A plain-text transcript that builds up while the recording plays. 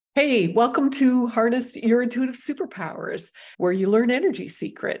Hey, welcome to Harness Your Intuitive Superpowers, where you learn energy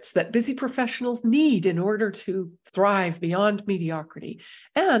secrets that busy professionals need in order to thrive beyond mediocrity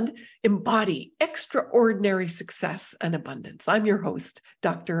and embody extraordinary success and abundance. I'm your host,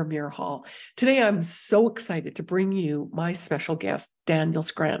 Dr. Amir Hall. Today, I'm so excited to bring you my special guest, Daniel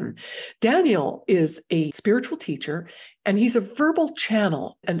Scranton. Daniel is a spiritual teacher, and he's a verbal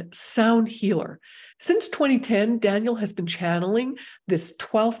channel and sound healer. Since 2010, Daniel has been channeling this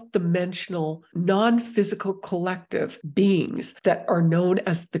 12th dimensional, non-physical collective beings that are known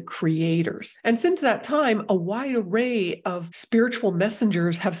as the creators. And since that time, a wide array of spiritual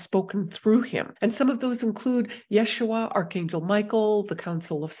messengers have spoken through him. And some of those include Yeshua, Archangel Michael, the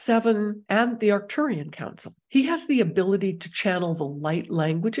Council of Seven, and the Arcturian Council. He has the ability to channel the light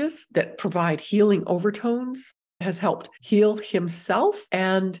languages that provide healing overtones, has helped heal himself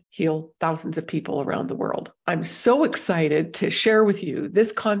and heal thousands of people around the world. I'm so excited to share with you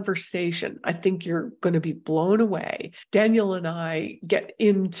this conversation. I think you're going to be blown away. Daniel and I get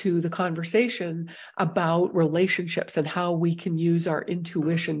into the conversation about relationships and how we can use our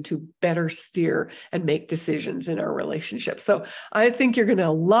intuition to better steer and make decisions in our relationships. So I think you're going to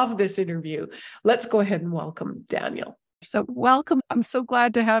love this interview. Let's go ahead and welcome Daniel. So welcome. I'm so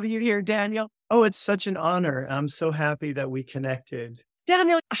glad to have you here, Daniel. Oh, it's such an honor. I'm so happy that we connected.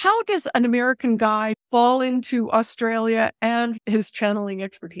 Daniel, how does an American guy fall into Australia and his channeling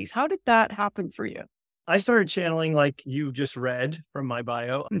expertise? How did that happen for you? I started channeling, like you just read from my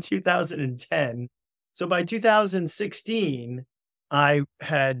bio, in 2010. So by 2016, I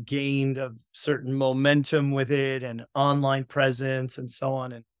had gained a certain momentum with it and online presence and so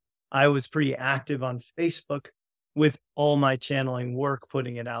on. And I was pretty active on Facebook with all my channeling work,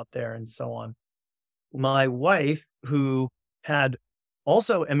 putting it out there and so on. My wife, who had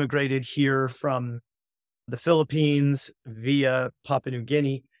also immigrated here from the Philippines via Papua New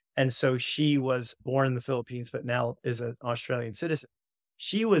Guinea, and so she was born in the Philippines, but now is an Australian citizen.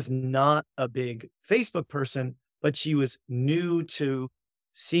 She was not a big Facebook person, but she was new to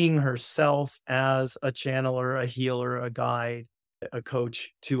seeing herself as a channeler, a healer, a guide, a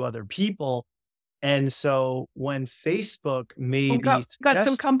coach to other people. And so when Facebook made got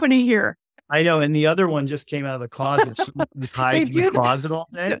some company here. I know, and the other one just came out of the closet. She hides in the closet all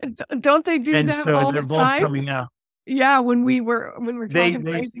day. Don't they do that so all they're the both time? Coming out. Yeah, when we're talking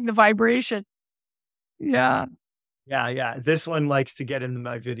raising the vibration. Yeah. Yeah. This one likes to get into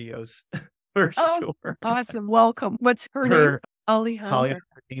my videos for sure. Awesome. Welcome. What's her name? Alejandra.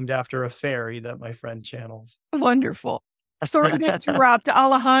 Named after a fairy that my friend channels. Wonderful. Sorry to interrupt.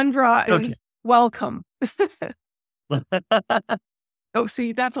 Alejandra is welcome. Oh,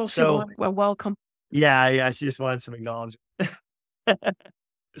 see, that's also welcome. Yeah. She just wanted some acknowledgement.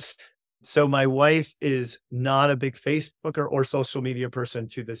 So my wife is not a big Facebooker or social media person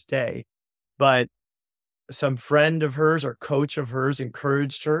to this day, but some friend of hers or coach of hers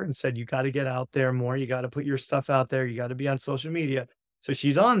encouraged her and said, you got to get out there more. You got to put your stuff out there. You got to be on social media. So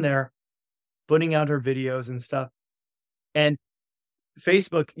she's on there putting out her videos and stuff. And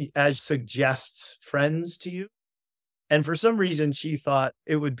Facebook suggests friends to you. And for some reason, she thought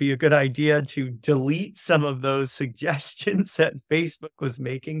it would be a good idea to delete some of those suggestions that Facebook was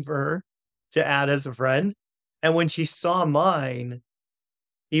making for her to add as a friend. And when she saw mine,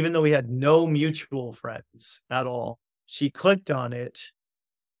 even though we had no mutual friends at all, she clicked on it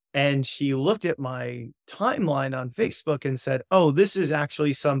and she looked at my timeline on Facebook and said, oh, this is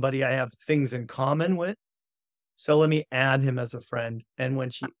actually somebody I have things in common with. So let me add him as a friend. And when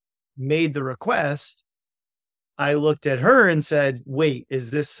she made the request, I looked at her and said, wait, is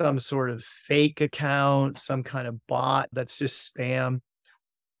this some sort of fake account, some kind of bot that's just spam?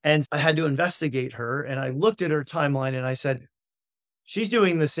 And I had to investigate her. And I looked at her timeline and I said, she's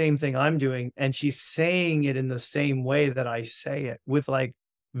doing the same thing I'm doing. And she's saying it in the same way that I say it, with like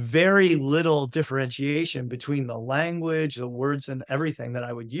very little differentiation between the language, the words, and everything that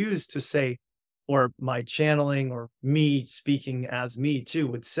I would use to say, or my channeling, or me speaking as me too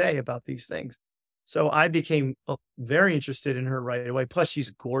would say about these things. So I became very interested in her right away. Plus, she's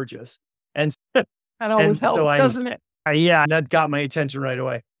gorgeous. And that always helps, doesn't it? Yeah, that got my attention right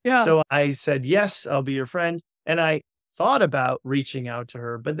away. Yeah. So I said, yes, I'll be your friend. And I thought about reaching out to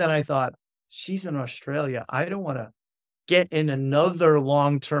her, but then I thought, she's in Australia. I don't want to get in another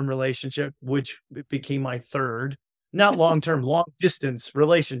long-term relationship, which became my third, not long-term, long-distance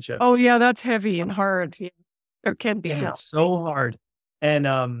relationship. Oh, yeah, that's heavy and hard. Yeah. It can be. Yeah, so hard.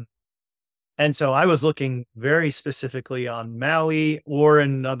 And so I was looking very specifically on Maui or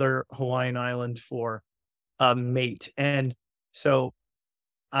another Hawaiian island for a mate. And so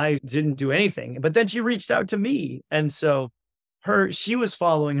I didn't do anything, but then she reached out to me. And so she was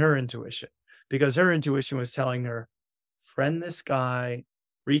following her intuition, because her intuition was telling her, friend this guy,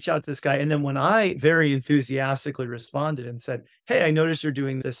 reach out to this guy. And then when I very enthusiastically responded and said, hey, I noticed you're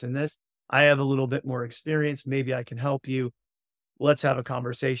doing this and this, I have a little bit more experience. Maybe I can help you. Let's have a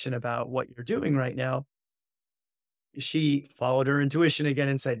conversation about what you're doing right now. She followed her intuition again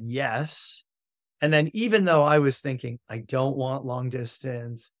and said, yes. And then even though I was thinking, I don't want long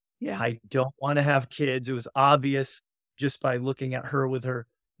distance, Yeah. I don't want to have kids. It was obvious just by looking at her with her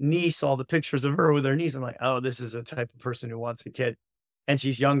niece, all the pictures of her with her niece. I'm like, oh, this is a type of person who wants a kid. And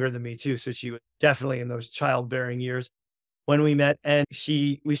she's younger than me too. So she was definitely in those childbearing years when we met. And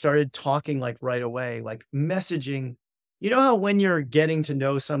we started talking like right away, like messaging. You know how when you're getting to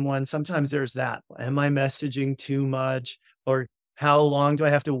know someone, sometimes there's that, am I messaging too much? Or how long do I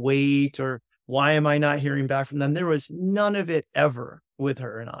have to wait? Or why am I not hearing back from them? There was none of it ever with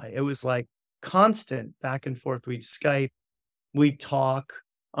her and I. It was like constant back and forth. We'd Skype, we'd talk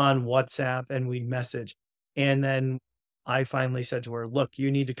on WhatsApp, and we'd message. And then I finally said to her, look,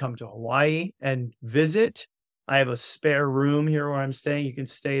 you need to come to Hawaii and visit. I have a spare room here where I'm staying. You can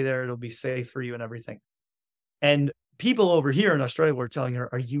stay there. It'll be safe for you and everything. And people over here in Australia were telling her,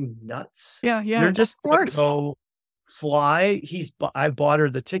 are you nuts? Yeah. You're just Of going course. to go fly. I bought her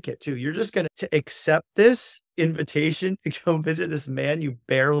the ticket too. You're just going to accept this invitation to go visit this man you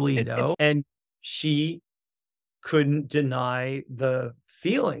barely know. And she couldn't deny the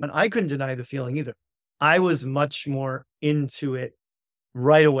feeling. And I couldn't deny the feeling either. I was much more into it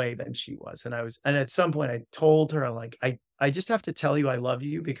right away than she was. And at some point I told her, like, I just have to tell you I love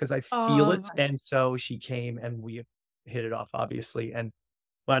you because I feel it. And so she came and we hit it off, obviously, and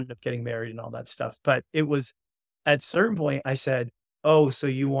wound up getting married and all that stuff. But it was at a certain point I said, oh, so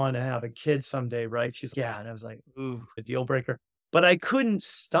you want to have a kid someday, right? She's like, yeah. And I was like, ooh, a deal breaker. But I couldn't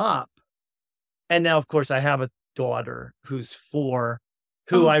stop. And now, of course, I have a daughter who's 4,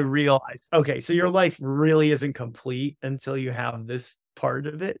 who I realized, okay, so your life really isn't complete until you have this part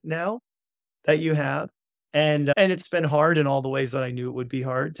of it now that you have. And it's been hard in all the ways that I knew it would be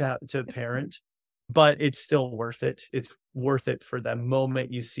hard to parent, but it's still worth it. It's worth it for the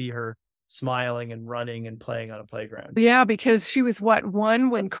moment you see her smiling and running and playing on a playground. Yeah, because she was what, 1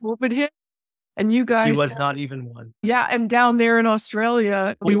 when COVID hit? And you guys, she was not even 1. Yeah, and down there in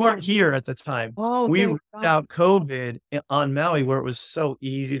Australia, we weren't here at the time. We thank rode God. out COVID on Maui, where it was so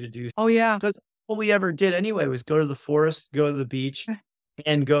easy to do. Oh, yeah. Because all we ever did anyway was go to the forest, go to the beach,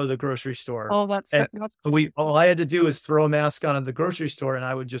 and go to the grocery store. Oh, All I had to do was throw a mask on at the grocery store, and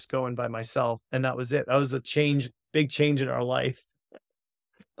I would just go in by myself, and that was it. That was a big change in our life.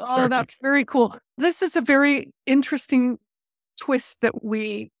 Oh, that's very cool. This is a very interesting twist that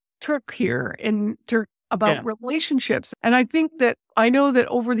we took here about relationships. And I know that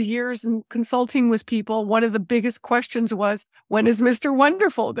over the years in consulting with people, one of the biggest questions was, when is Mr.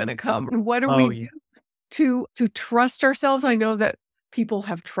 Wonderful going to come? And what do we do to trust ourselves? I know that people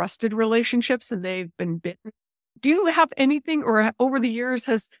have trusted relationships and they've been bitten. Do you have anything, or over the years,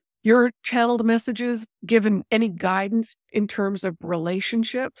 has your channeled messages given any guidance in terms of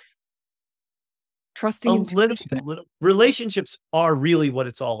relationships? Trusting a little. Relationships are really what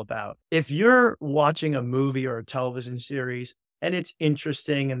it's all about. If you're watching a movie or a television series and it's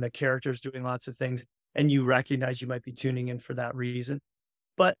interesting and the character's doing lots of things and you recognize you might be tuning in for that reason,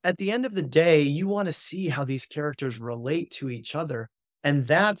 but at the end of the day, you want to see how these characters relate to each other. And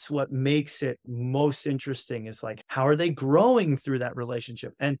that's what makes it most interesting, is like, how are they growing through that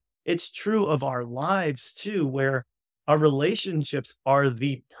relationship? And it's true of our lives too, where our relationships are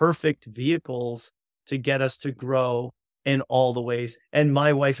the perfect vehicles to get us to grow in all the ways. And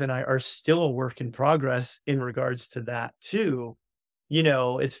my wife and I are still a work in progress in regards to that too. You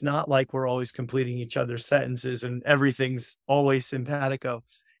know, it's not like we're always completing each other's sentences and everything's always simpatico.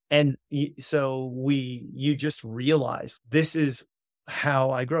 And so you just realize, this is how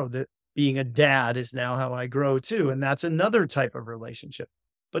I grow. That being a dad is now how I grow too. And that's another type of relationship.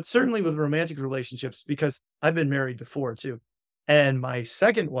 But certainly with romantic relationships, because I've been married before too. And my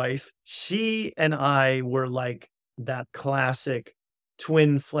second wife, she and I were like that classic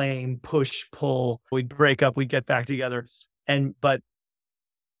twin flame push pull. We'd break up, we'd get back together. But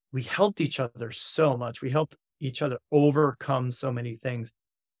we helped each other so much. We helped each other overcome so many things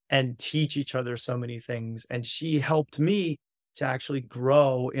and teach each other so many things. And she helped me to actually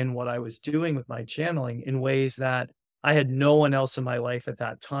grow in what I was doing with my channeling in ways that I had no one else in my life at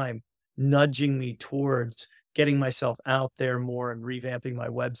that time nudging me towards getting myself out there more and revamping my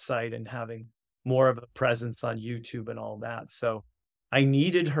website and having more of a presence on YouTube and all that. So I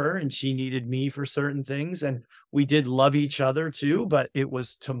needed her and she needed me for certain things. And we did love each other too, but it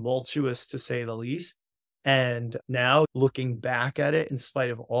was tumultuous to say the least. And now looking back at it, in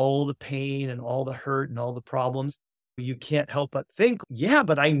spite of all the pain and all the hurt and all the problems, you can't help but think, yeah,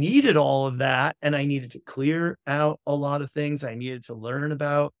 but I needed all of that. And I needed to clear out a lot of things. I needed to learn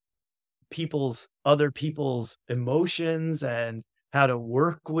about other people's emotions and how to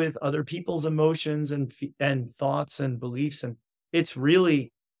work with other people's emotions and thoughts and beliefs. And it's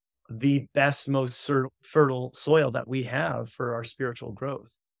really the best, most fertile soil that we have for our spiritual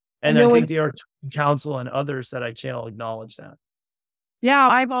growth. And I think the Art Council and others that I channel acknowledge that. Yeah,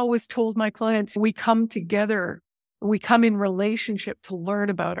 I've always told my clients, we come together, we come in relationship to learn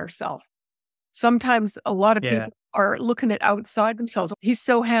about ourselves. Sometimes a lot of people are looking at outside themselves. He's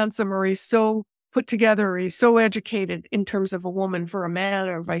so handsome, or he's so put together, or he's so educated in terms of a woman for a man,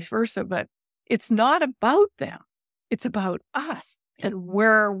 or vice versa. But it's not about them. It's about us and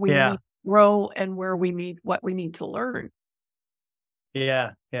where we need to grow and what we need to learn.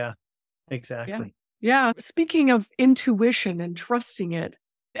 Yeah, exactly. Yeah. Speaking of intuition and trusting it,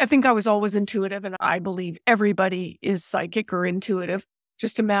 I think I was always intuitive, and I believe everybody is psychic or intuitive,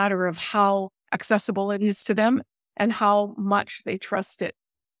 just a matter of how accessible it is to them and how much they trust it.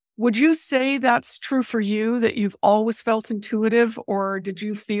 Would you say that's true for you, that you've always felt intuitive, or did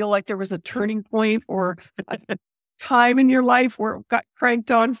you feel like there was a turning point or a time in your life where it got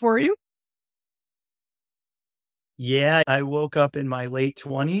cranked on for you? Yeah, I woke up in my late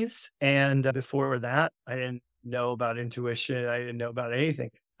 20s, and before that, I didn't know about intuition. I didn't know about anything.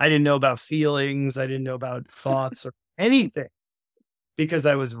 I didn't know about feelings. I didn't know about thoughts or anything, because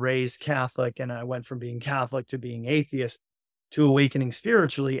I was raised Catholic, and I went from being Catholic to being atheist to awakening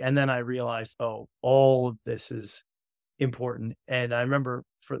spiritually. And then I realized, oh, all of this is important. And I remember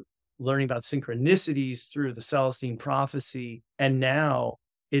learning about synchronicities through the Celestine prophecy. And now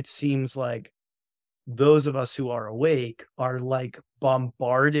it seems like those of us who are awake are like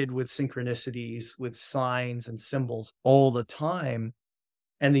bombarded with synchronicities, with signs and symbols all the time.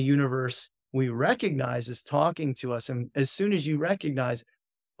 And the universe we recognize is talking to us. And as soon as you recognize,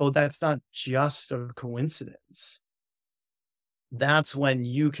 oh, that's not just a coincidence, that's when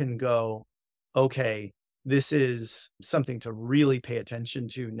you can go, okay, this is something to really pay attention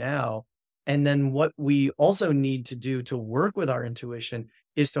to now. And then what we also need to do to work with our intuition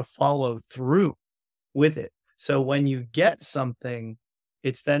is to follow through with it. So when you get something,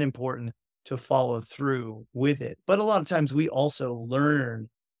 it's then important to follow through with it. But a lot of times we also learn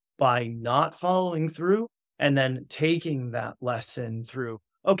by not following through and then taking that lesson through.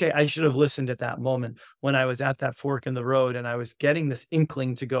 Okay, I should have listened at that moment when I was at that fork in the road and I was getting this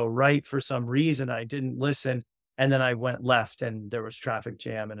inkling to go right for some reason. I didn't listen. And then I went left and there was traffic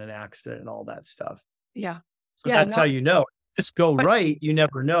jam and an accident and all that stuff. Yeah. So that's how you know. Just go right. You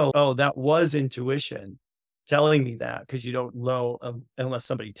never know. Oh, that was intuition telling me that, because you don't know unless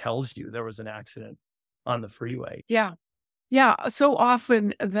somebody tells you there was an accident on the freeway. Yeah. Yeah. So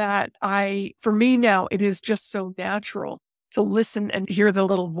often that for me now, it is just so natural to listen and hear the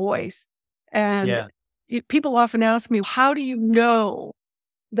little voice. And people often ask me, how do you know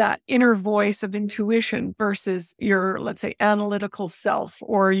that inner voice of intuition versus your, let's say, analytical self,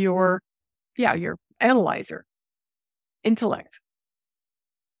 or your analyzer intellect?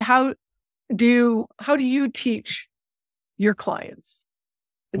 How do you teach your clients?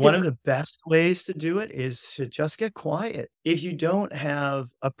 One of the best ways to do it is to just get quiet. If you don't have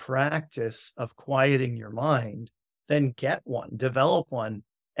a practice of quieting your mind, then get one, develop one.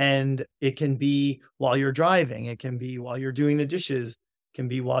 And it can be while you're driving. It can be while you're doing the dishes. It can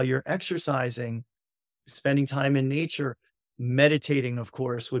be while you're exercising, spending time in nature. Meditating, of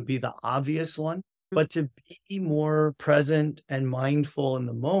course, would be the obvious one. But to be more present and mindful in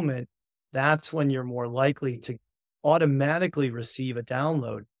the moment, that's when you're more likely to automatically receive a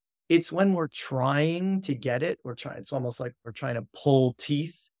download. It's when we're trying to get it, it's almost like we're trying to pull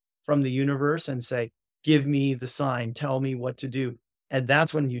teeth from the universe and say, give me the sign, tell me what to do. And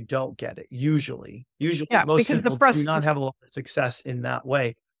that's when you don't get it. Usually most people do not have a lot of success in that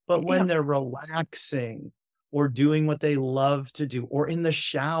way. But when they're relaxing or doing what they love to do, or in the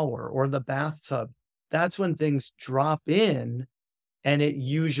shower or the bathtub, that's when things drop in. And it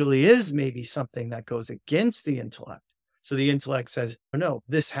usually is maybe something that goes against the intellect. So the intellect says, oh, no,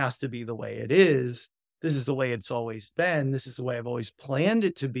 this has to be the way it is. This is the way it's always been. This is the way I've always planned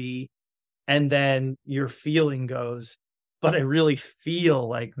it to be. And then your feeling goes, but I really feel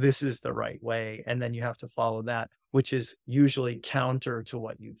like this is the right way. And then you have to follow that, which is usually counter to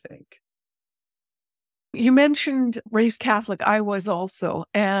what you think. You mentioned raised Catholic. I was also.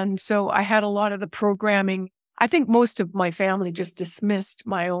 And so I had a lot of the programming. I think most of my family just dismissed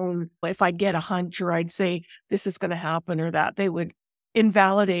my own, if I get a hunch or I'd say this is going to happen or that, they would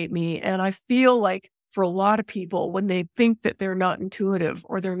invalidate me. And I feel like for a lot of people when they think that they're not intuitive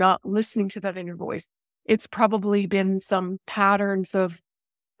or they're not listening to that inner voice. It's probably been some patterns of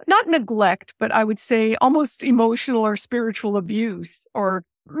not neglect, but I would say almost emotional or spiritual abuse, or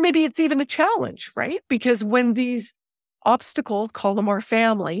maybe it's even a challenge, right? Because when these obstacles, call them our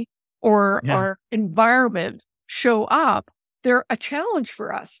family or our environment, show up, they're a challenge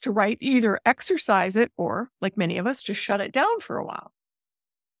for us to either exercise it or, like many of us, just shut it down for a while.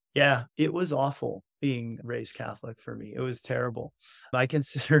 Yeah, it was awful being raised Catholic for me. It was terrible. I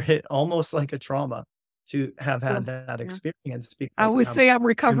consider it almost like a trauma to have had that experience, because I always say I'm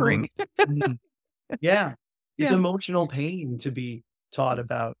recovering. Yeah. It's emotional pain to be taught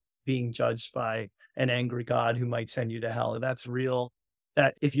about being judged by an angry God who might send you to hell. That's real.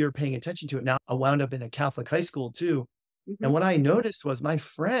 That if you're paying attention to it. Now, I wound up in a Catholic high school too. And what I noticed was my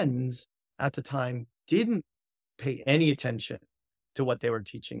friends at the time didn't pay any attention to what they were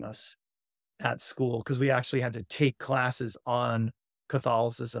teaching us at school, because we actually had to take classes on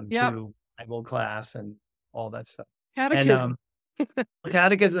Catholicism too, Bible class and all that stuff. Catechism. And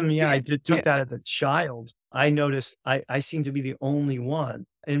catechism, I took that as a child. I noticed I seemed to be the only one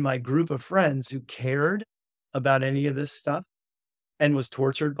in my group of friends who cared about any of this stuff and was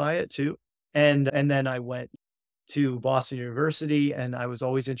tortured by it too. And then I went to Boston University, and I was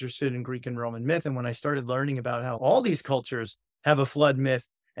always interested in Greek and Roman myth. And when I started learning about how all these cultures have a flood myth,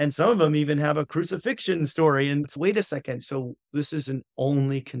 and some of them even have a crucifixion story, and wait a second, so this isn't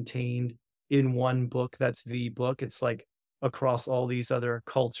only contained in one book that's the book. It's like across all these other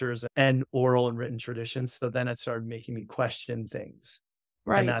cultures and oral and written traditions. So then it started making me question things.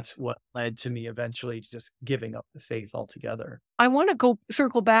 Right. And that's what led to me eventually just giving up the faith altogether. I want to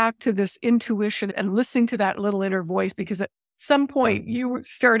circle back to this intuition and listening to that little inner voice, because at some point you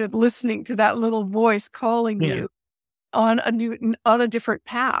started listening to that little voice calling you on a different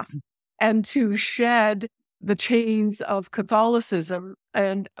path, and to shed the chains of Catholicism.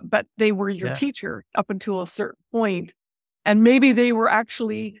 But they were your teacher up until a certain point. And maybe they were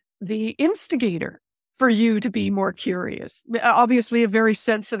actually the instigator for you to be more curious. Obviously, a very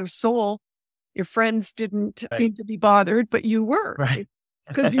sensitive soul. Your friends didn't seem to be bothered, but you were. Right.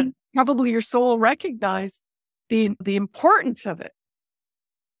 Because your soul recognized the importance of it.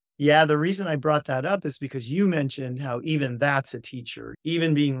 Yeah, the reason I brought that up is because you mentioned how even that's a teacher.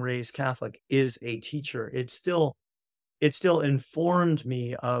 Even being raised Catholic is a teacher. It still informed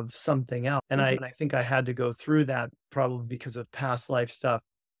me of something else. And I think I had to go through that probably because of past life stuff,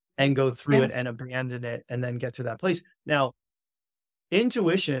 and go through it and abandon it and then get to that place. Now,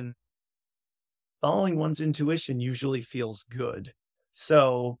 following one's intuition usually feels good.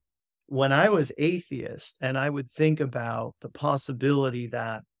 So when I was atheist and I would think about the possibility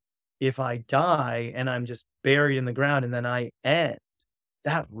that if I die and I'm just buried in the ground and then I end,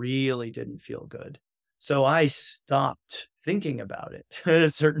 that really didn't feel good. So I stopped thinking about it at a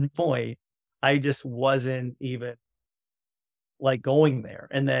certain point. I just wasn't even going there.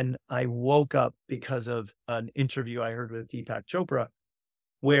 And then I woke up because of an interview I heard with Deepak Chopra,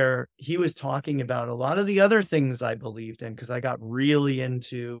 where he was talking about a lot of the other things I believed in, because I got really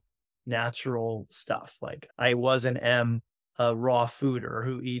into natural stuff. Like I was a raw fooder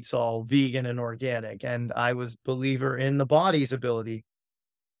who eats all vegan and organic. And I was a believer in the body's ability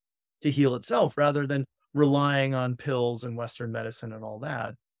to heal itself rather than relying on pills and Western medicine and all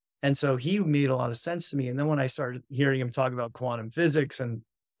that. And so he made a lot of sense to me. And then when I started hearing him talk about quantum physics and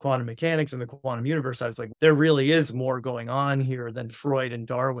quantum mechanics and the quantum universe, I was like, there really is more going on here than Freud and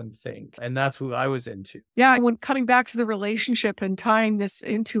Darwin think. And that's who I was into. Yeah. When coming back to the relationship and tying this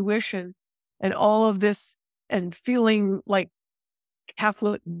intuition and all of this and feeling like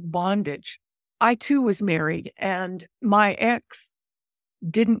Catholic bondage, I too was married, and my ex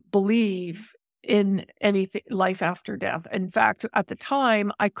didn't believe in anything, life after death. In fact, at the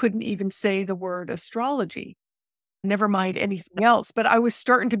time, I couldn't even say the word astrology, never mind anything else. But I was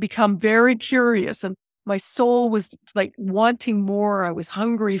starting to become very curious, and my soul was like wanting more. I was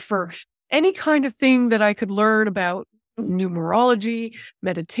hungry for any kind of thing that I could learn about numerology,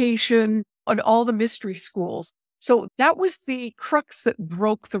 meditation, and all the mystery schools. So that was the crux that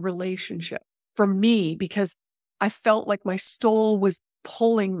broke the relationship for me, because I felt like my soul was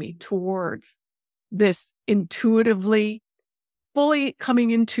pulling me towards this intuitively, fully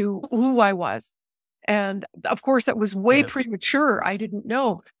coming into who I was. And of course, that was way premature. I didn't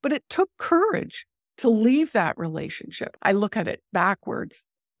know, but it took courage to leave that relationship. I look at it backwards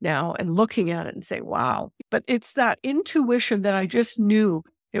now and looking at it and say, wow. But it's that intuition that I just knew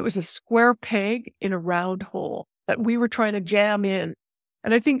it was a square peg in a round hole that we were trying to jam in.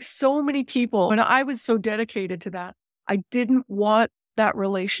 And I think so many people, when I was so dedicated to that, I didn't want that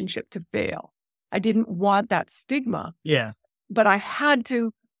relationship to fail. I didn't want that stigma, Yeah. but I had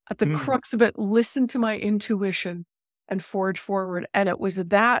to, at the crux of it, listen to my intuition and forge forward. And it was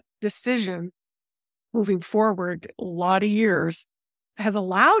that decision moving forward a lot of years has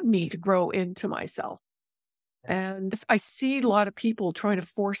allowed me to grow into myself. And I see a lot of people trying to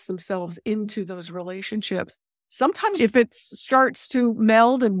force themselves into those relationships. Sometimes if it starts to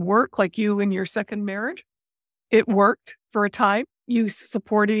meld and work, like you in your second marriage, it worked for a time. You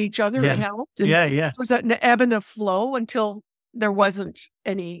supported each other, it helped. And Yeah. was that an ebb and a flow until there wasn't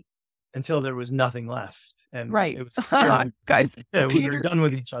any. Until there was nothing left. And Right. it was guys, we were done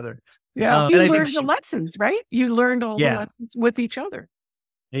with each other. Yeah. You and I learned think the lessons, right? You learned all the lessons with each other.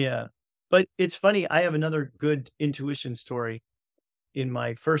 Yeah. But it's funny, I have another good intuition story in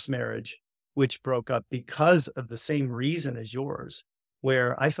my first marriage, which broke up because of the same reason as yours,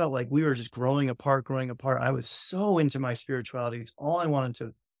 where I felt like we were just growing apart. I was so into my spirituality. It's all I wanted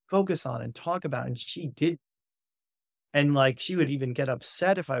to focus on and talk about. And she did. And like, she would even get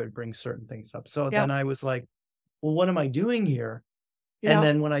upset if I would bring certain things up. So then I was like, well, what am I doing here? And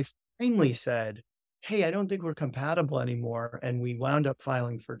then when I finally said, hey, I don't think we're compatible anymore, and we wound up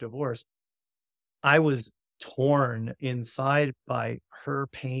filing for divorce, I was torn inside by her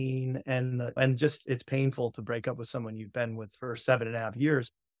pain and just, it's painful to break up with someone you've been with for 7.5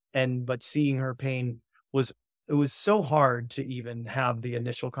 years. But seeing her pain it was so hard to even have the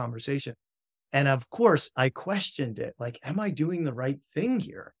initial conversation. And of course I questioned it. Like, am I doing the right thing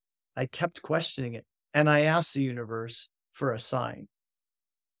here? I kept questioning it. And I asked the universe for a sign.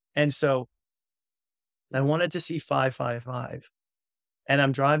 And so I wanted to see 555. And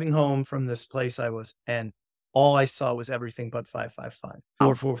I'm driving home from this place and all I saw was everything but 555,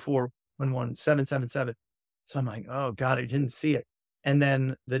 444, 11, 777. So I'm like, oh God, I didn't see it. And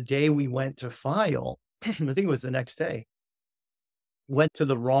then the day we went to file, I think it was the next day, went to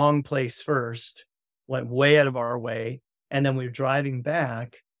the wrong place first, went way out of our way. And then we were driving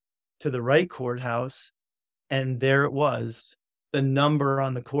back to the right courthouse. And there it was. The number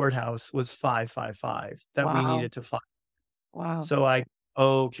on the courthouse was 555 that we needed to file. Wow. So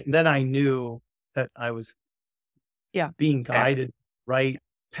then I knew that I was being guided right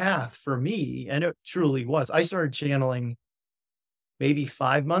path for me. And it truly was. I started channeling maybe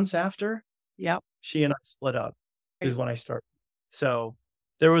 5 months after she and I split up is when I started. So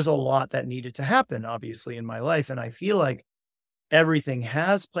there was a lot that needed to happen, obviously, in my life. And I feel like everything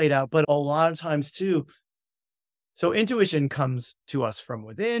has played out, but a lot of times too. So intuition comes to us from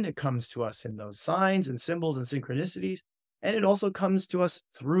within. It comes to us in those signs and symbols and synchronicities. And it also comes to us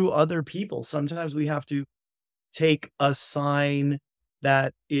through other people. Sometimes we have to take a sign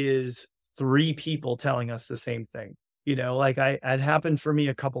that is 3 people telling us the same thing. Like it happened for me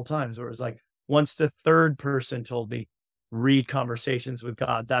a couple times where it was like, once the third person told me, read Conversations with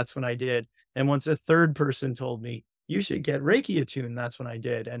God, that's when I did. And once a third person told me, you should get Reiki attuned, that's when I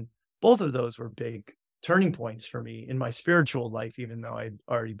did. And both of those were big turning points for me in my spiritual life, even though I'd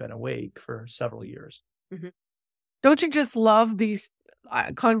already been awake for several years. Mm-hmm. Don't you just love these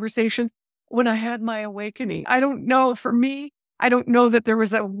conversations? When I had my awakening, I don't know, for me, I don't know that there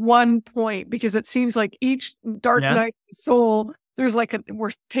was a one point, because it seems like each dark night of the soul, there's like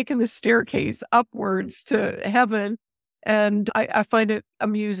we're taking the staircase upwards to heaven. And I find it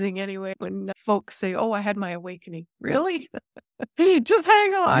amusing anyway when folks say, oh, I had my awakening. Really? Just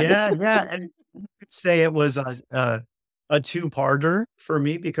hang on. Yeah. And I'd say it was a two-parter for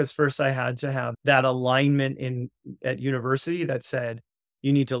me, because first I had to have that alignment at university that said,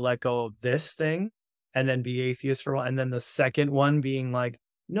 you need to let go of this thing and then be atheist for a while. And then the second one being like,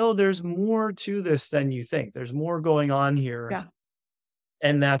 no, there's more to this than you think. There's more going on here. Yeah.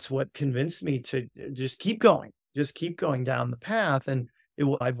 And that's what convinced me to just keep going down the path. And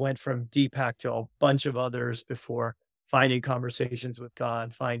I went from Deepak to a bunch of others before finding Conversations with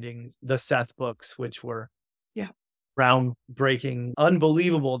God, finding the Seth books, which were groundbreaking,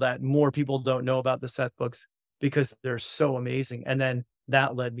 unbelievable that more people don't know about the Seth books because they're so amazing. And then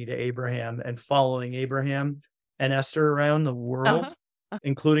that led me to Abraham and following Abraham and Esther around the world,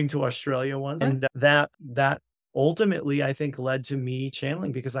 including to Australia once. And that ultimately, I think, led to me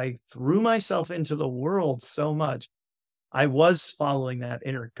channeling, because I threw myself into the world so much. I was following that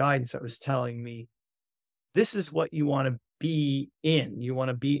inner guidance that was telling me, this is what you want to be in. You want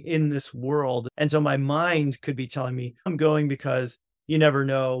to be in this world. And so my mind could be telling me, I'm going because you never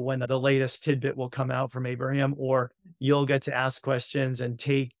know when the latest tidbit will come out from Abraham, or you'll get to ask questions and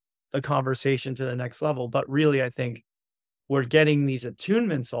take the conversation to the next level. But really, I think we're getting these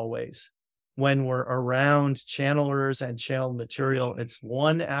attunements always when we're around channelers and channeled material. It's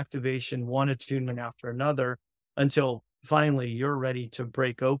one activation, one attunement after another, until finally you're ready to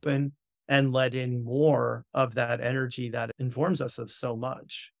break open and let in more of that energy that informs us of so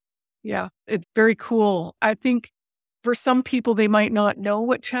much. Yeah, it's very cool. I think for some people, they might not know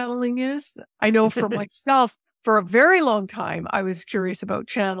what channeling is. I know for myself, for a very long time, I was curious about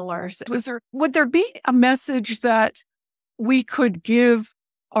channelers. Would there be a message that we could give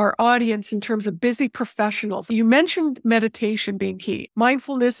our audience in terms of busy professionals? You mentioned meditation being key.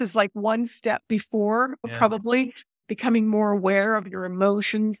 Mindfulness is like one step before, probably becoming more aware of your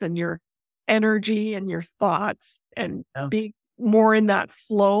emotions and your energy and your thoughts and being more in that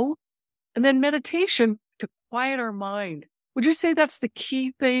flow. And then meditation to quiet our mind. Would you say that's the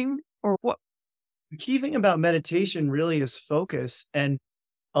key thing, or what? The key thing about meditation really is focus. And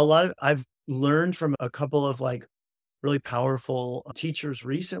I've learned from a couple of like really powerful teachers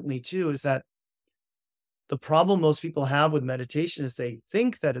recently too, is that the problem most people have with meditation is they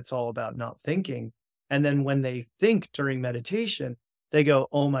think that it's all about not thinking. And then when they think during meditation, they go,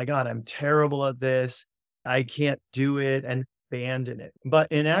 oh my God, I'm terrible at this. I can't do it, and abandon it. But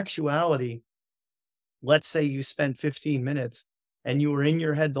in actuality, let's say you spent 15 minutes and you were in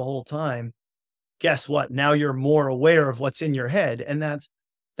your head the whole time. Guess what? Now you're more aware of what's in your head. And that's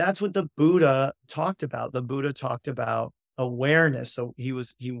what the Buddha talked about. The Buddha talked about awareness. So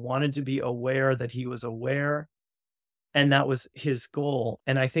he wanted to be aware that he was aware. And that was his goal.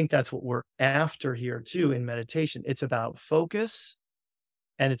 And I think that's what we're after here too in meditation. It's about focus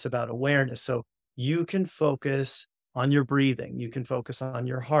and it's about awareness. So you can focus on your breathing. You can focus on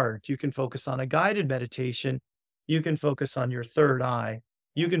your heart. You can focus on a guided meditation. You can focus on your third eye.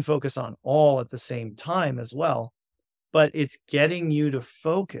 You can focus on all at the same time as well. But it's getting you to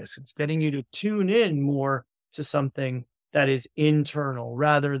focus. It's getting you to tune in more to something that is internal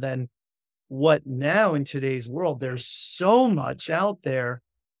rather than what now in today's world, there's so much out there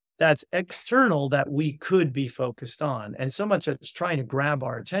that's external that we could be focused on. And so much that's trying to grab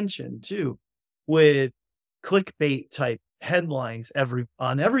our attention too, with clickbait type headlines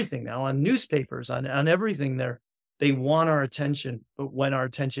on everything now, on newspapers, on everything there. They want our attention, but when our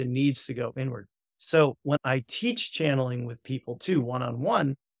attention needs to go inward. So when I teach channeling with people too,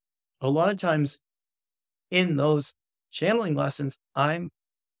 one-on-one, a lot of times in those channeling lessons, I'm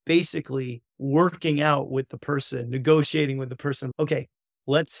basically working out with the person, negotiating with the person. Okay,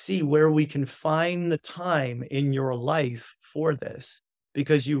 let's see where we can find the time in your life for this,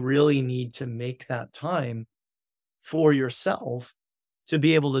 because you really need to make that time for yourself to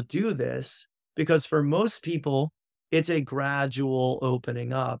be able to do this. Because for most people, it's a gradual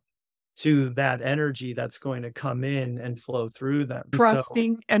opening up to that energy that's going to come in and flow through them.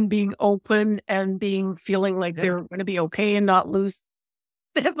 Trusting and being open and feeling like they're going to be okay and not lose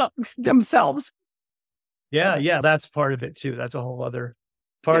themselves. Yeah, that's part of it too. That's a whole other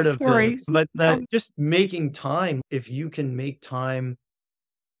part of it. But just making time, if you can make time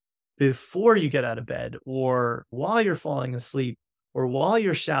before you get out of bed or while you're falling asleep or while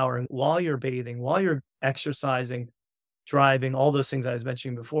you're showering, while you're bathing, while you're exercising, driving, all those things I was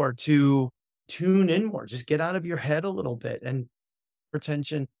mentioning before, to tune in more, just get out of your head a little bit and pay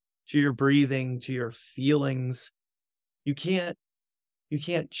attention to your breathing, to your feelings. You can't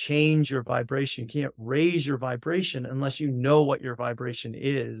change your vibration. You can't raise your vibration unless you know what your vibration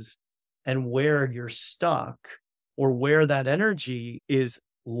is and where you're stuck or where that energy is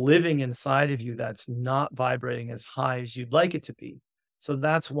living inside of you that's not vibrating as high as you'd like it to be. So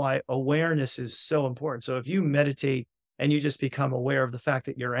that's why awareness is so important. So if you meditate and you just become aware of the fact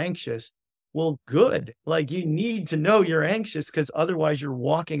that you're anxious, well, good. Like, you need to know you're anxious, because otherwise you're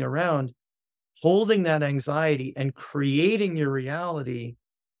walking around holding that anxiety and creating your reality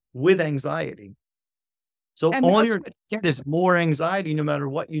with anxiety. So all you're going to get is more anxiety no matter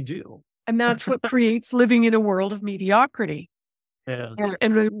what you do. And that's what creates living in a world of mediocrity. Yeah.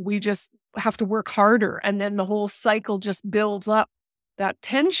 And we just have to work harder. And then the whole cycle just builds up that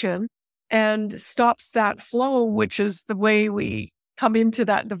tension and stops that flow, which is the way we come into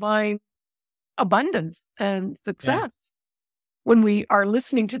that divine abundance and success. When we are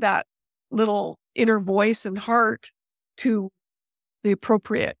listening to that little inner voice and heart to the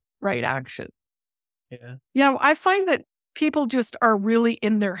appropriate right action. Yeah, I find that people just are really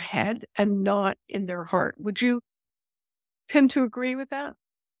in their head and not in their heart. Would you tend to agree with that?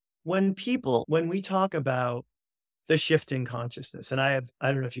 When we talk about the shift in consciousness, and I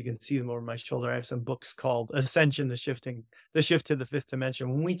don't know if you can see them over my shoulder, I have some books called Ascension, the shift to the fifth dimension.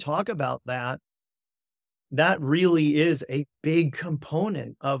 When we talk about that, that really is a big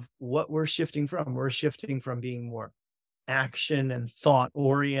component of what we're shifting from. We're shifting from being more action and thought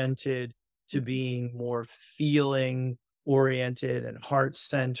oriented to being more feeling oriented and heart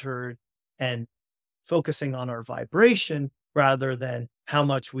centered and focusing on our vibration. rather than how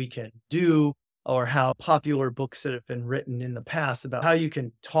much we can do, or how popular books that have been written in the past about how you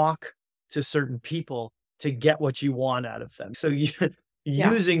can talk to certain people to get what you want out of them. So you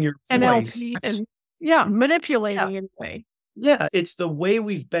Yeah. using your voice. NLP and manipulating in a way. Yeah, it's the way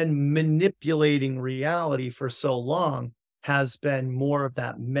we've been manipulating reality for so long has been more of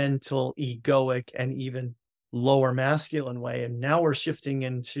that mental, egoic, and even lower masculine way. And now we're shifting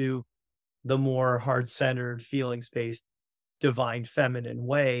into the more heart-centered, feelings-based, divine feminine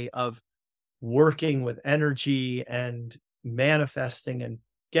way of working with energy and manifesting and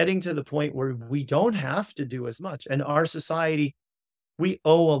getting to the point where we don't have to do as much. And our society, we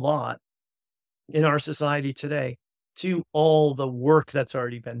owe a lot in our society today to all the work that's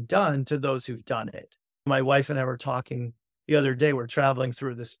already been done to those who've done it. My wife and I were talking the other day. We're traveling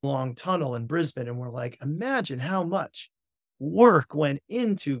through this long tunnel in Brisbane, and we're like, imagine how much work went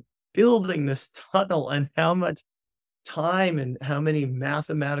into building this tunnel and how much time and how many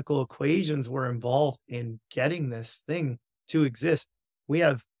mathematical equations were involved in getting this thing to exist. We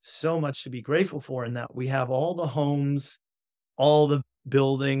have so much to be grateful for in that we have all the homes, all the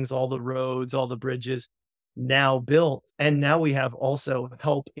buildings, all the roads, all the bridges now built. And now we have also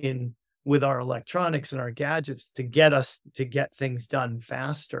help in with our electronics and our gadgets to get us to get things done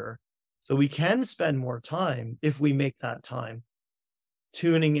faster. So we can spend more time if we make that time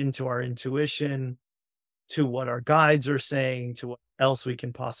tuning into our intuition, to what our guides are saying, to what else we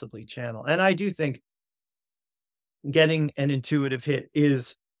can possibly channel. And I do think getting an intuitive hit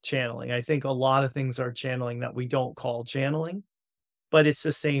is channeling. I think a lot of things are channeling that we don't call channeling, but it's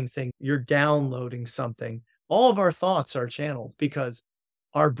the same thing. You're downloading something. All of our thoughts are channeled because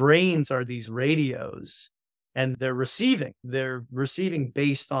our brains are these radios and they're receiving. They're receiving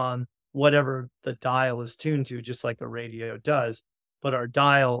based on whatever the dial is tuned to, just like a radio does. But our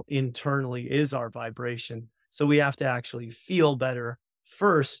dial internally is our vibration. So we have to actually feel better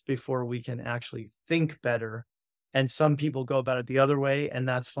first before we can actually think better. And some people go about it the other way, and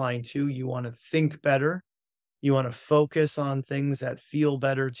that's fine too. You want to think better. You want to focus on things that feel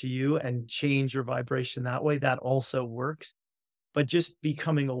better to you and change your vibration that way. That also works. But just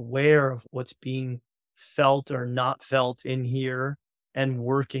becoming aware of what's being felt or not felt in here and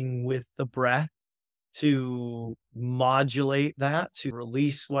working with the breath to modulate that, to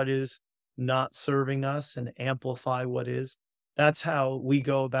release what is not serving us and amplify what is. That's how we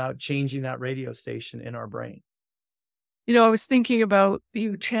go about changing that radio station in our brain. I was thinking about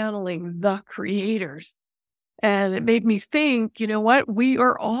you channeling the creators, and it made me think, you know what? We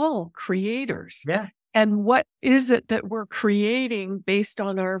are all creators. Yeah. And what is it that we're creating based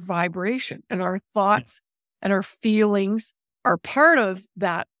on our vibration, and our thoughts and our feelings are part of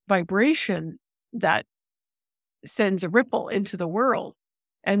that vibration that sends a ripple into the world.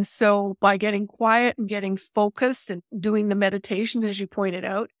 And so by getting quiet and getting focused and doing the meditation, as you pointed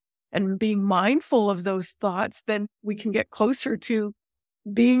out, and being mindful of those thoughts, then we can get closer to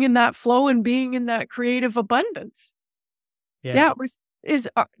being in that flow and being in that creative abundance. Yeah,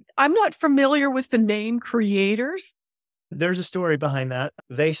 I'm not familiar with the name creators. There's a story behind that.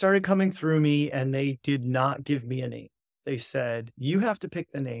 They started coming through me and they did not give me a name. They said, you have to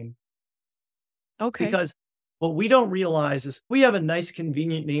pick the name. Okay. Because what we don't realize is we have a nice,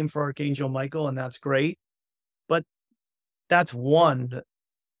 convenient name for Archangel Michael, and that's great. But that's one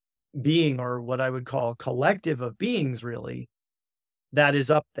being, or what I would call a collective of beings, really, that is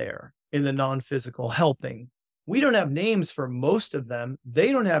up there in the non-physical helping. We don't have names for most of them.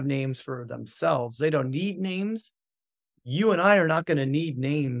 They don't have names for themselves. They don't need names. You and I are not going to need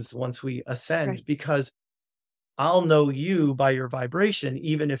names once we ascend, because I'll know you by your vibration,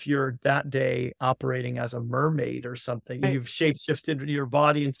 even if you're that day operating as a mermaid or something. You've shape-shifted your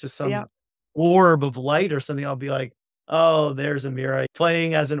body into some orb of light or something. I'll be like, oh, there's Amira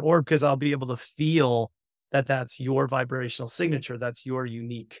playing as an orb, because I'll be able to feel that that's your vibrational signature. That's your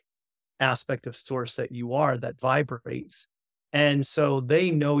unique aspect of source that you are, that vibrates. And so they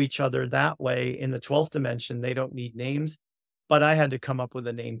know each other that way. In the 12th dimension, they don't need names, but I had to come up with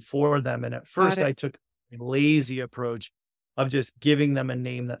a name for them. And at first I took a lazy approach of just giving them a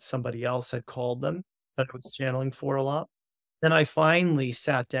name that somebody else had called them, that I was channeling for a lot. Then I finally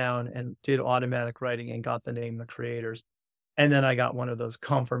sat down and did automatic writing and got the name, the creators. And then I got one of those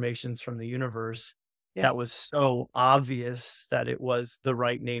confirmations from the universe that was so obvious that it was the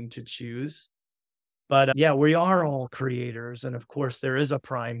right name to choose. But we are all creators. And of course, there is a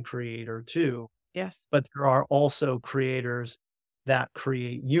prime creator too. Yes. But there are also creators that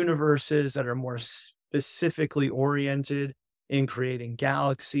create universes that are more specifically oriented in creating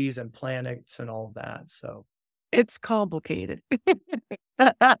galaxies and planets and all of that. So It's complicated.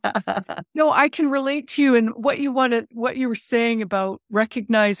 No, I can relate to you and what you were saying about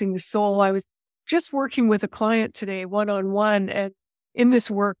recognizing the soul. I was just working with a client today, one-on-one, and in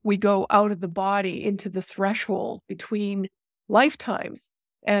this work, we go out of the body into the threshold between lifetimes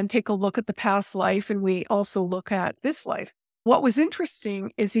and take a look at the past life. And we also look at this life. What was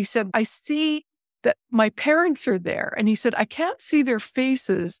interesting is he said, I see that my parents are there. And he said, I can't see their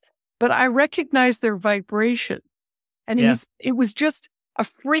faces, but I recognize their vibration. And it was just a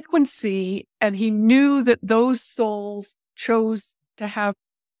frequency. And he knew that those souls chose to have,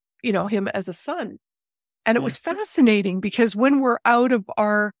 him as a son. And it was fascinating because when we're out of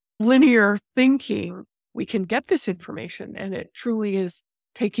our linear thinking, we can get this information. And it truly is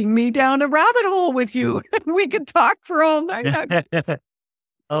taking me down a rabbit hole with you. We could talk for all night.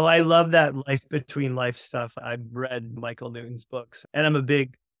 Oh, I love that life between life stuff. I've read Michael Newton's books, and I'm a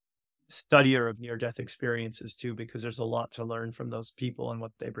big studier of near-death experiences too, because there's a lot to learn from those people and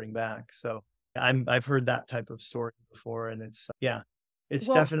what they bring back. So I've heard that type of story before, and it's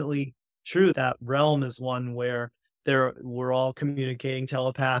definitely true. That realm is one where we're all communicating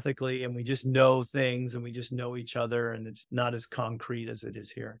telepathically, and we just know things, and we just know each other, and it's not as concrete as it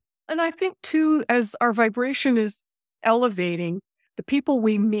is here. And I think too, as our vibration is elevating, the people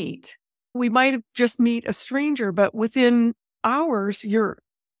we meet, we might just meet a stranger, but within hours, you're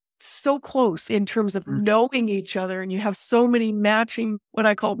so close in terms of knowing each other, and you have so many what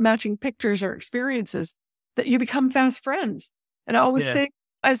I call matching pictures or experiences, that you become fast friends. And I always say,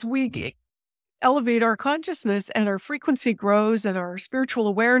 as we elevate our consciousness and our frequency grows and our spiritual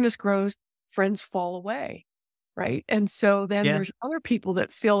awareness grows, friends fall away, right? And so then there's other people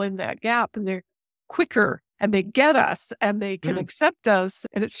that fill in that gap, and they're quicker, and they get us, and they can accept us.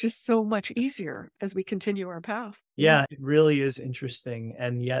 And it's just so much easier as we continue our path. Yeah, it really is interesting.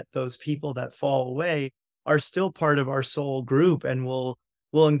 And yet those people that fall away are still part of our soul group, and we'll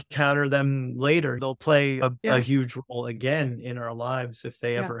encounter them later. They'll play a huge role again in our lives if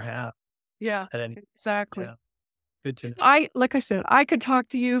they ever have. Yeah, exactly. Yeah. Good to know. Like I said, I could talk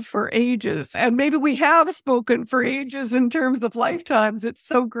to you for ages, and maybe we have spoken for ages in terms of lifetimes. It's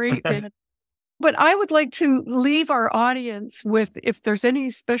so great, Dan. But I would like to leave our audience with, if there's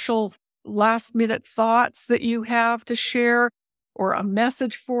any special last minute thoughts that you have to share, or a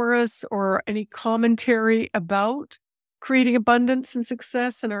message for us, or any commentary about creating abundance and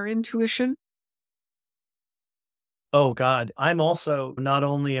success and our intuition. Oh God. I'm also, not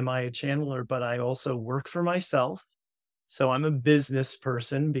only am I a channeler, but I also work for myself. So I'm a business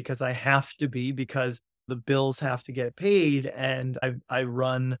person because I have to be, because the bills have to get paid. And I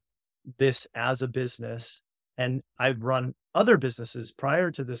run this as a business, and I've run other businesses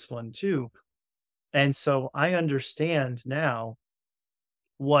prior to this one too. And so I understand now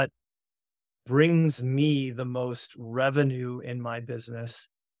what brings me the most revenue in my business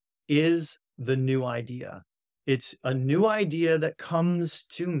is the new idea. It's a new idea that comes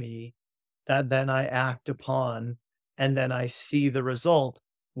to me that then I act upon, and then I see the result,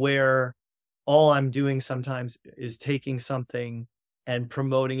 where all I'm doing sometimes is taking something and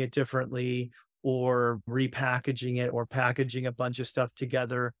promoting it differently, or repackaging it, or packaging a bunch of stuff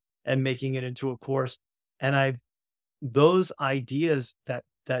together and making it into a course. And those ideas that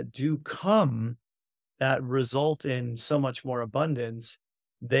do come, that result in so much more abundance,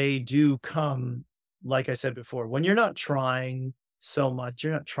 they do come, like I said before, when you're not trying so much,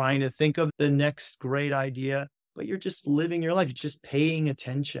 you're not trying to think of the next great idea, but you're just living your life. You're just paying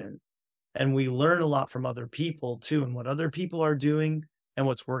attention. And we learn a lot from other people too, and what other people are doing and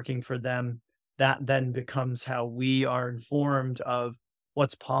what's working for them. That then becomes how we are informed of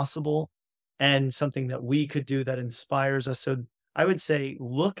what's possible, and something that we could do that inspires us. So I would say,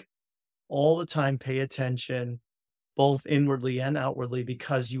 look all the time, pay attention, both inwardly and outwardly,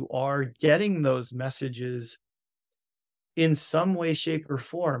 because you are getting those messages in some way, shape, or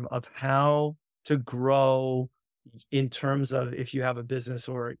form of how to grow, in terms of if you have a business,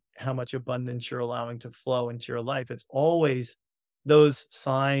 or how much abundance you're allowing to flow into your life. It's always, those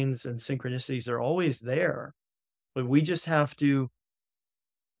signs and synchronicities are always there, but we just have to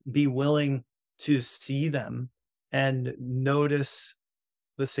be willing to see them and notice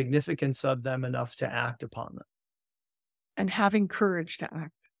the significance of them enough to act upon them. And having courage to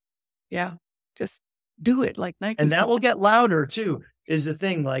act. Yeah. Just do it, like Nike. And that will get louder too, is the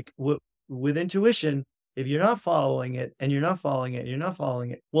thing. Like with intuition, if you're not following it, and you're not following it, you're not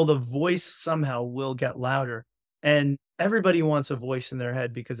following it, well, the voice somehow will get louder. And everybody wants a voice in their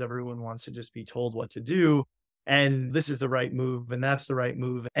head, because everyone wants to just be told what to do. And this is the right move, and that's the right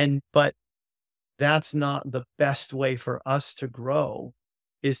move. But that's not the best way for us to grow,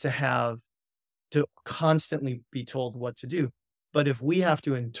 is to have to constantly be told what to do. But if we have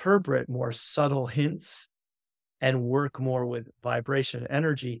to interpret more subtle hints and work more with vibration and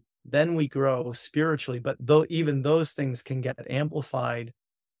energy, then we grow spiritually. But though even those things can get amplified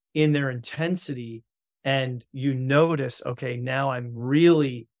in their intensity, and you notice, okay, now I'm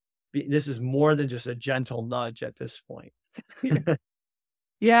really, this is more than just a gentle nudge at this point.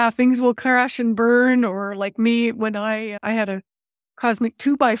 Yeah, things will crash and burn, or like me when I had a cosmic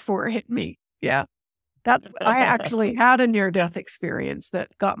 2x4 hit me. Yeah. That I actually had a near-death experience that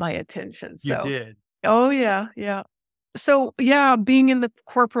got my attention. So, You did. oh yeah, yeah. So yeah, being in the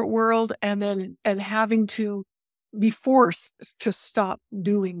corporate world and having to be forced to stop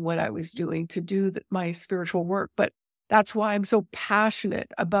doing what I was doing to do my spiritual work. But that's why I'm so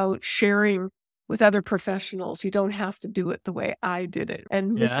passionate about sharing with other professionals. You don't have to do it the way I did it,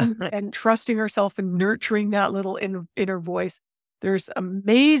 and listen and trusting yourself and nurturing that little inner voice. There's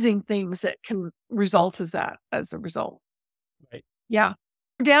amazing things that can result as a result. Right. Yeah.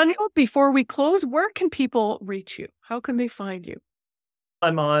 Daniel, before we close, where can people reach you? How can they find you?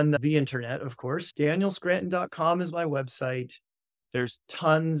 I'm on the internet, of course. DanielScranton.com is my website. There's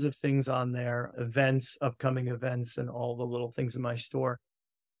tons of things on there, events, upcoming events, and all the little things in my store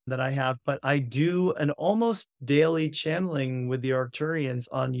that I have. But I do an almost daily channeling with the Arcturians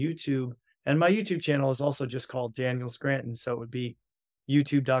on YouTube. And my YouTube channel is also just called Daniel Scranton. So it would be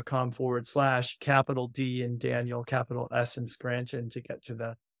youtube.com/D in Daniel, capital S in Scranton to get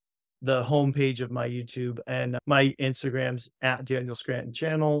to the homepage of my YouTube. And my Instagram's at Daniel Scranton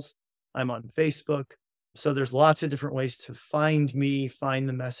Channels. I'm on Facebook. So there's lots of different ways to find me, find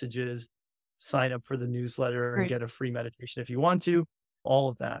the messages, sign up for the newsletter, and get a free meditation if you want to, all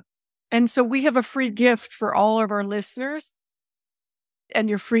of that. And so we have a free gift for all of our listeners. And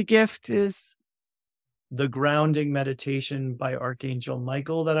your free gift is the grounding meditation by Archangel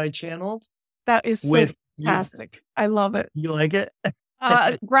Michael that I channeled. That is so fantastic. I love it. You like it?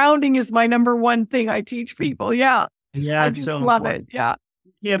 Grounding is my number one thing I teach people. Yeah. Yeah. I just love it. Yeah.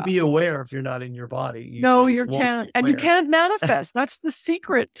 You can't be aware if you're not in your body. You can't. And you can't manifest. That's the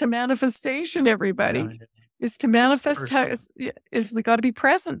secret to manifestation, everybody, is to manifest. Is we got to be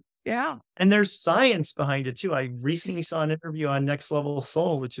present. Yeah. And there's science behind it too. I recently saw an interview on Next Level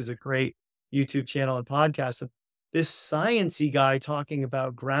Soul, which is a great YouTube channel and podcast, of this science-y guy talking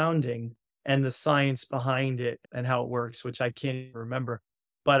about grounding and the science behind it and how it works, which I can't even remember.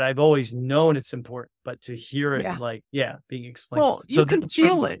 But I've always known it's important, but to hear it being explained. Well, you can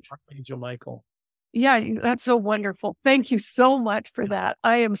feel it. Archangel Michael. Yeah, that's so wonderful. Thank you so much for that.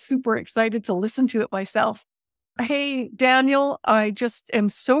 I am super excited to listen to it myself. Hey, Daniel, I just am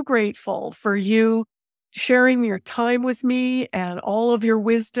so grateful for you sharing your time with me and all of your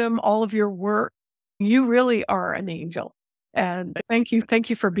wisdom, all of your work. You really are an angel. And thank you. Thank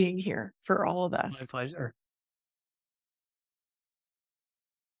you for being here for all of us. My pleasure.